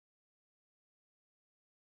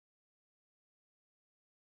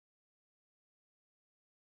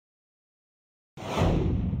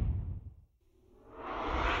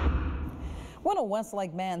Well, a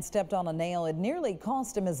Westlake man stepped on a nail. It nearly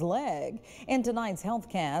cost him his leg. In tonight's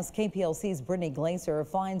HealthCast, KPLC's Brittany Glazer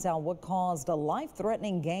finds out what caused a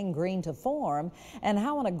life-threatening gangrene to form and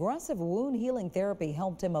how an aggressive wound healing therapy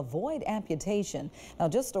helped him avoid amputation. Now,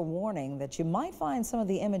 just a warning that you might find some of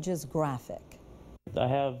the images graphic. I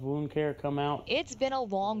have wound care come out. It's been a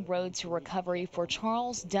long road to recovery for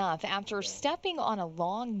Charles Duff after stepping on a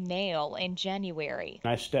long nail in January.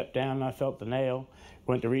 I stepped down and I felt the nail,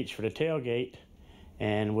 went to reach for the tailgate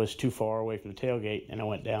and was too far away from the tailgate, and I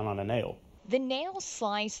went down on a nail. The nail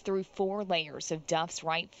sliced through 4 layers of Duff's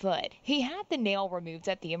right foot. He had the nail removed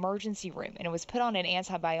at the emergency room and it was put on an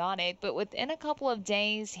antibiotic, but within a couple of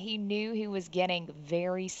days, he knew he was getting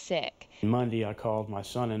very sick. Monday, I called my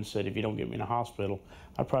son and said, if you don't get me in the hospital,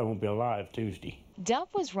 I probably won't be alive Tuesday. Duff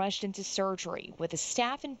was rushed into surgery with a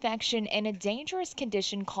staph infection and a dangerous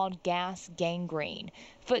condition called gas gangrene.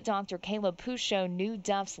 Foot doctor Pourciau knew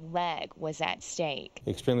Duff's leg was at stake.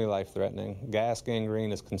 Extremely life-threatening. Gas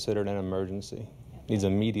gangrene is considered an emergency. Needs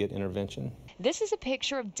immediate intervention. This is a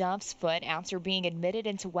picture of Duff's foot after being admitted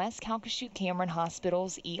into West Calcasieu Cameron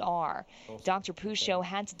Hospital's ER. Dr. Pourciau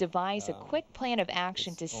had to devise a quick plan of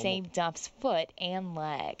action to save Duff's foot and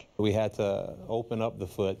leg. We had to open up the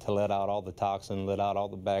foot to let out all the toxin, let out all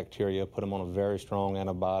the bacteria, put him on a very strong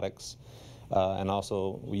antibiotics, and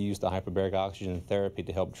also we used the hyperbaric oxygen therapy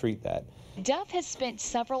to help treat that. Duff has spent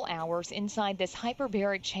several hours inside this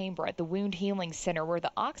hyperbaric chamber at the Wound Healing Center where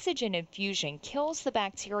the oxygen infusion kills the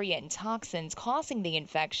bacteria and toxins causing the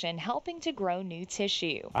infection, helping to grow new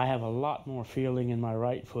tissue. I have a lot more feeling in my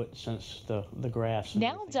right foot since the grafts.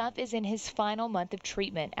 Now Duff is in his final month of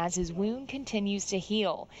treatment as his wound continues to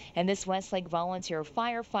heal. And this Westlake volunteer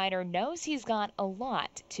firefighter knows he's got a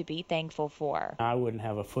lot to be thankful for. I wouldn't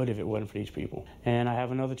have a foot if it wasn't for these people. And I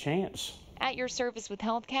have another chance. At your service with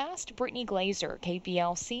HealthCast, Brittany Glazer,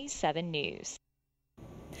 KPLC 7 News.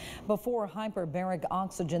 Before hyperbaric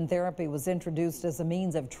oxygen therapy was introduced as a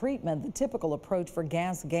means of treatment, the typical approach for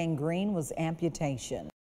gas gangrene was amputation.